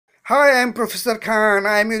Hi, I'm Professor Khan.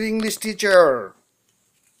 I'm your English teacher.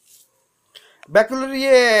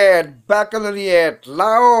 Baccalaureate,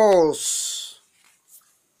 Laos.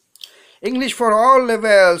 English for all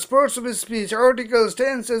levels, parts of speech, articles,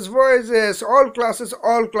 tenses, voices, all classes,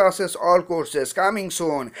 all courses. Coming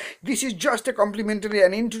soon. This is just a complimentary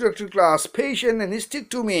and introductory class. Patient and stick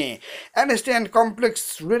to me. Understand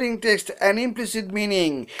complex reading text and implicit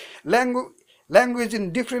meaning. Language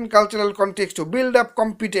in different cultural contexts to build up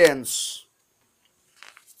competence.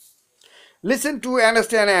 Listen to,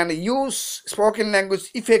 understand, and use spoken language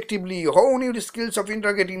effectively. Hone your skills of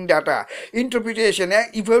interrogating data, interpretation,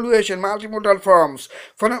 evaluation, multimodal forms,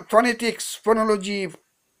 phonetics, phonology,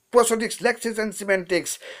 prosodics, lexics and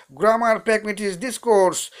semantics, grammar, pragmatics,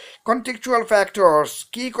 discourse, contextual factors,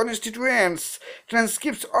 key constituents,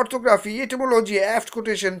 transcripts, orthography, etymology, apt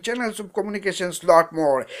quotation, channels of communications, lot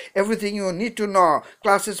more. Everything you need to know.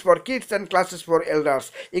 Classes for kids and classes for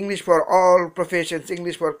elders. English for all professions.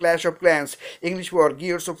 English for Clash of Clans. English for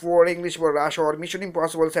Gears of War. English for Rush Hour. Mission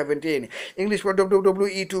Impossible 17. English for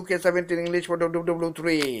WWE 2K17. English for WWE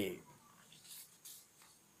 3.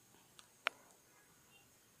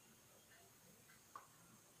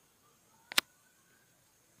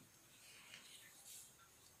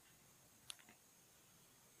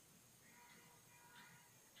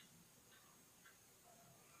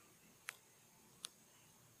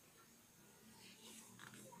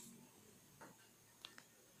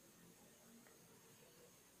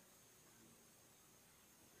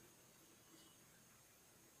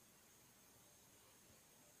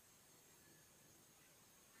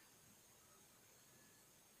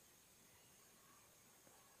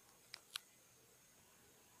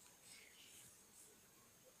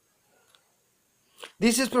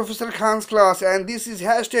 This is Professor Khan's class and this is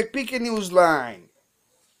hashtag PK Newsline.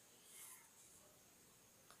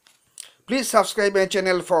 Please subscribe my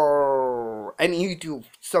channel for and YouTube.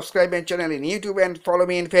 Subscribe my channel in YouTube and follow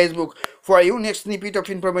me in Facebook for your next snippet of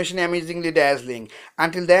information amazingly dazzling.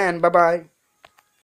 Until then, bye bye.